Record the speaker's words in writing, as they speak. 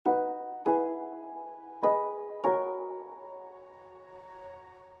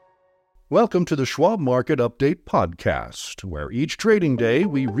Welcome to the Schwab Market Update podcast, where each trading day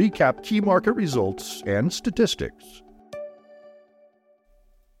we recap key market results and statistics.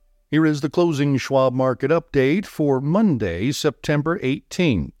 Here is the closing Schwab Market Update for Monday, September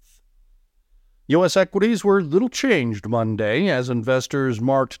 18th. U.S. equities were little changed Monday as investors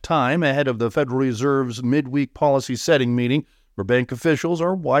marked time ahead of the Federal Reserve's midweek policy setting meeting, where bank officials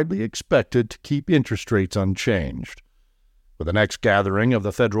are widely expected to keep interest rates unchanged. With the next gathering of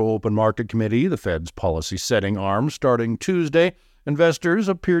the Federal Open Market Committee, the Fed's policy setting arm, starting Tuesday, investors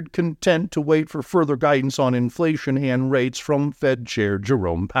appeared content to wait for further guidance on inflation and rates from Fed Chair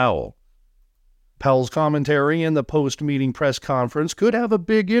Jerome Powell. Powell's commentary in the post-meeting press conference could have a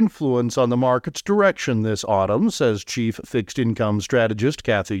big influence on the market's direction this autumn, says Chief Fixed Income Strategist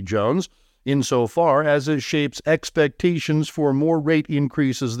Kathy Jones, insofar as it shapes expectations for more rate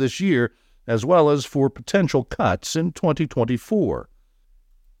increases this year, as well as for potential cuts in 2024.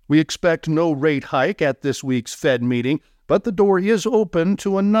 We expect no rate hike at this week's Fed meeting, but the door is open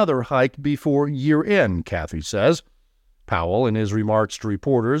to another hike before year-end, Kathy says. Powell, in his remarks to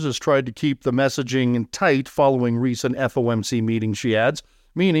reporters, has tried to keep the messaging tight following recent FOMC meetings, she adds,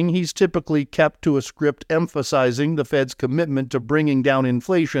 meaning he's typically kept to a script emphasizing the Fed's commitment to bringing down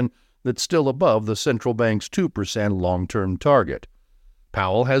inflation that's still above the central bank's 2% long-term target.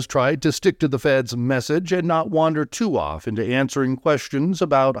 Powell has tried to stick to the Fed's message and not wander too off into answering questions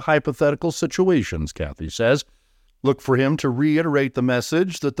about hypothetical situations, Kathy says. Look for him to reiterate the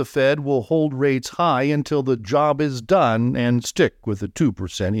message that the Fed will hold rates high until the job is done and stick with the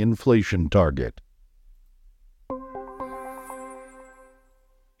 2% inflation target.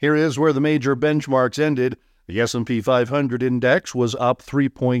 Here is where the major benchmarks ended. The S&P 500 index was up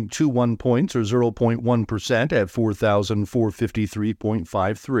 3.21 points, or 0.1%, at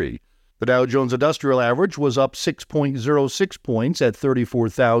 4,453.53. The Dow Jones Industrial Average was up 6.06 points at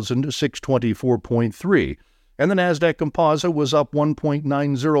 34,624.3, and the Nasdaq Composite was up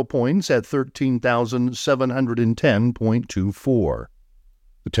 1.90 points at 13,710.24.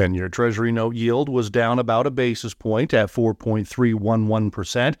 The 10-year Treasury note yield was down about a basis point at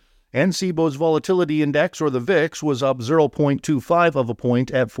 4.311%, and CBOE's Volatility Index, or the VIX, was up 0.25 of a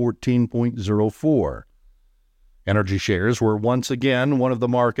point at 14.04. Energy shares were once again one of the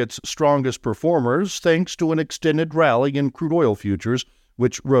market's strongest performers, thanks to an extended rally in crude oil futures,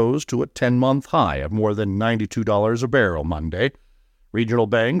 which rose to a 10-month high of more than $92 a barrel Monday. Regional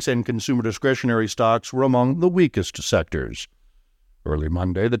banks and consumer discretionary stocks were among the weakest sectors. Early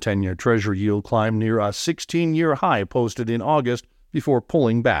Monday, the 10-year Treasury yield climbed near a 16-year high posted in August, before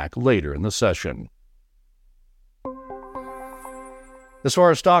pulling back later in the session. As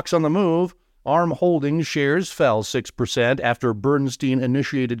far as stocks on the move, ARM Holdings shares fell 6% after Bernstein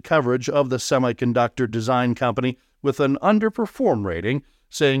initiated coverage of the semiconductor design company with an underperform rating,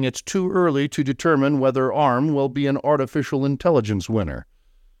 saying it's too early to determine whether ARM will be an artificial intelligence winner.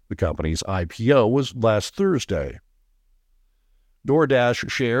 The company's IPO was last Thursday. DoorDash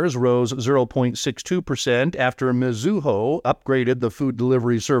shares rose 0.62% after Mizuho upgraded the food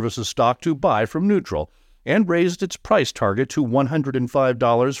delivery services stock to buy from neutral and raised its price target to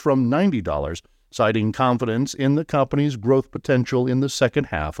 $105 from $90, citing confidence in the company's growth potential in the second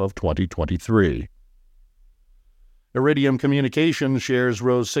half of 2023. Iridium Communications shares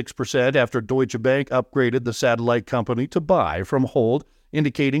rose 6% after Deutsche Bank upgraded the satellite company to buy from hold,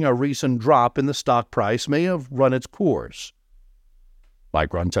 indicating a recent drop in the stock price may have run its course.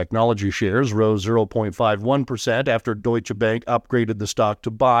 Micron Technology shares rose 0.51% after Deutsche Bank upgraded the stock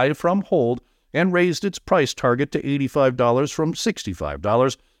to buy from hold and raised its price target to $85 from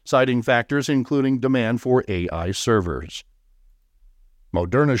 $65, citing factors including demand for AI servers.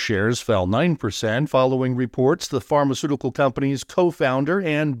 Moderna shares fell 9% following reports the pharmaceutical company's co-founder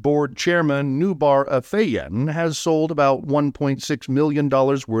and board chairman Noubar Afeyan has sold about $1.6 million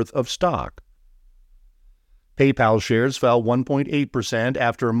worth of stock. PayPal shares fell 1.8%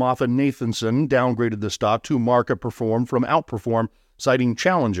 after Moffett-Nathanson downgraded the stock to market perform from outperform, citing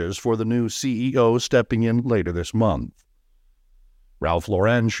challenges for the new CEO stepping in later this month. Ralph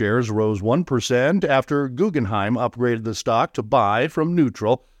Lauren shares rose 1% after Guggenheim upgraded the stock to buy from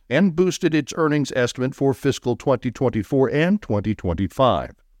neutral and boosted its earnings estimate for fiscal 2024 and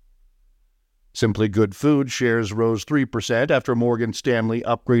 2025. Simply Good Food shares rose 3% after Morgan Stanley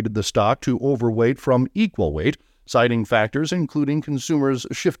upgraded the stock to overweight from equal weight, citing factors including consumers'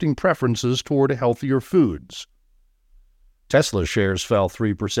 shifting preferences toward healthier foods. Tesla shares fell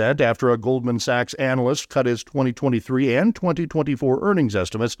 3% after a Goldman Sachs analyst cut his 2023 and 2024 earnings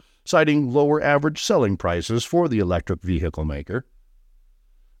estimates, citing lower average selling prices for the electric vehicle maker.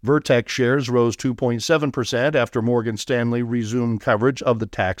 Vertex shares rose 2.7% after Morgan Stanley resumed coverage of the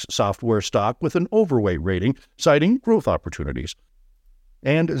tax software stock with an overweight rating, citing growth opportunities.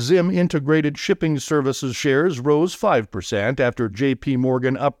 And Zim Integrated Shipping Services shares rose 5% after J.P.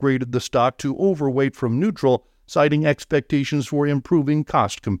 Morgan upgraded the stock to overweight from neutral, citing expectations for improving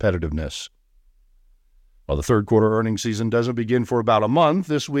cost competitiveness. While the third quarter earnings season doesn't begin for about a month,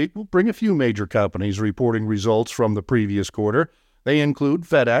 this week will bring a few major companies reporting results from the previous quarter. They include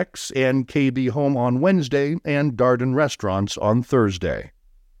FedEx and KB Home on Wednesday and Darden Restaurants on Thursday.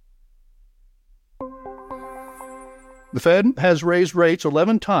 The Fed has raised rates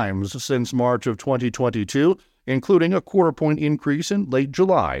 11 times since March of 2022, including a quarter-point increase in late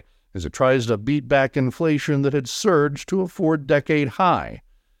July, as it tries to beat back inflation that had surged to a four-decade high.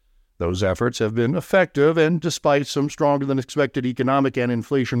 Those efforts have been effective, and despite some stronger-than-expected economic and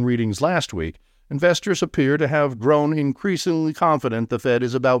inflation readings last week, investors appear to have grown increasingly confident the Fed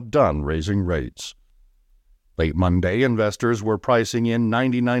is about done raising rates. Late Monday, investors were pricing in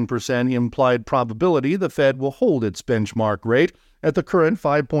 99% implied probability the Fed will hold its benchmark rate at the current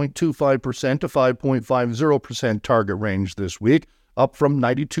 5.25% to 5.50% target range this week, up from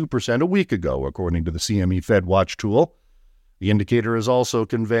 92% a week ago, according to the CME FedWatch tool. The indicator is also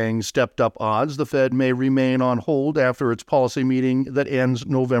conveying stepped-up odds the Fed may remain on hold after its policy meeting that ends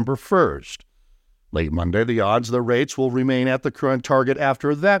November 1st. Late Monday, the odds the rates will remain at the current target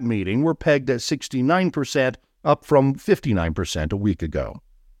after that meeting were pegged at 69%, up from 59% a week ago.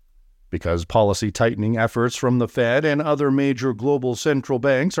 Because policy tightening efforts from the Fed and other major global central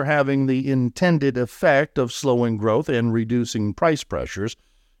banks are having the intended effect of slowing growth and reducing price pressures,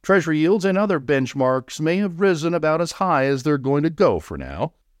 Treasury yields and other benchmarks may have risen about as high as they're going to go for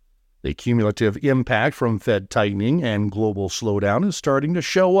now. The cumulative impact from Fed tightening and global slowdown is starting to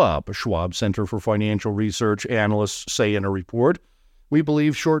show up, a Schwab Center for Financial Research analysts say in a report. We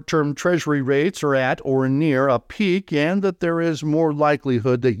believe short-term Treasury rates are at or near a peak and that there is more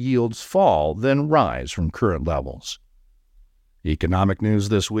likelihood that yields fall than rise from current levels. Economic news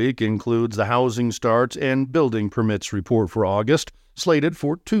this week includes the housing starts and building permits report for August, slated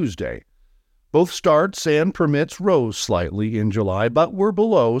for Tuesday. Both starts and permits rose slightly in July, but were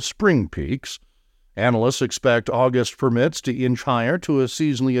below spring peaks. Analysts expect August permits to inch higher to a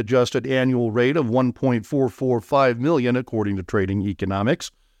seasonally adjusted annual rate of 1.445 million, according to Trading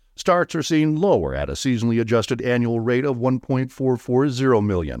Economics. Starts are seen lower at a seasonally adjusted annual rate of 1.440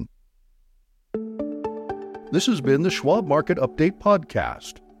 million. This has been the Schwab Market Update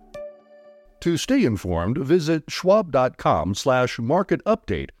podcast. To stay informed, visit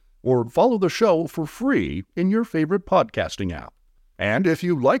schwab.com/marketupdate or follow the show for free in your favorite podcasting app. And if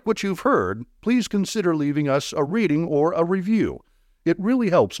you like what you've heard, please consider leaving us a rating or a review. It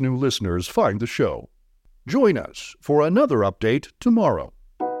really helps new listeners find the show. Join us for another update tomorrow.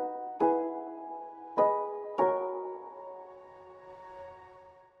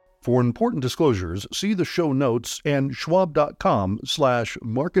 For important disclosures, see the show notes and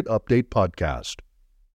schwab.com/marketupdatepodcast.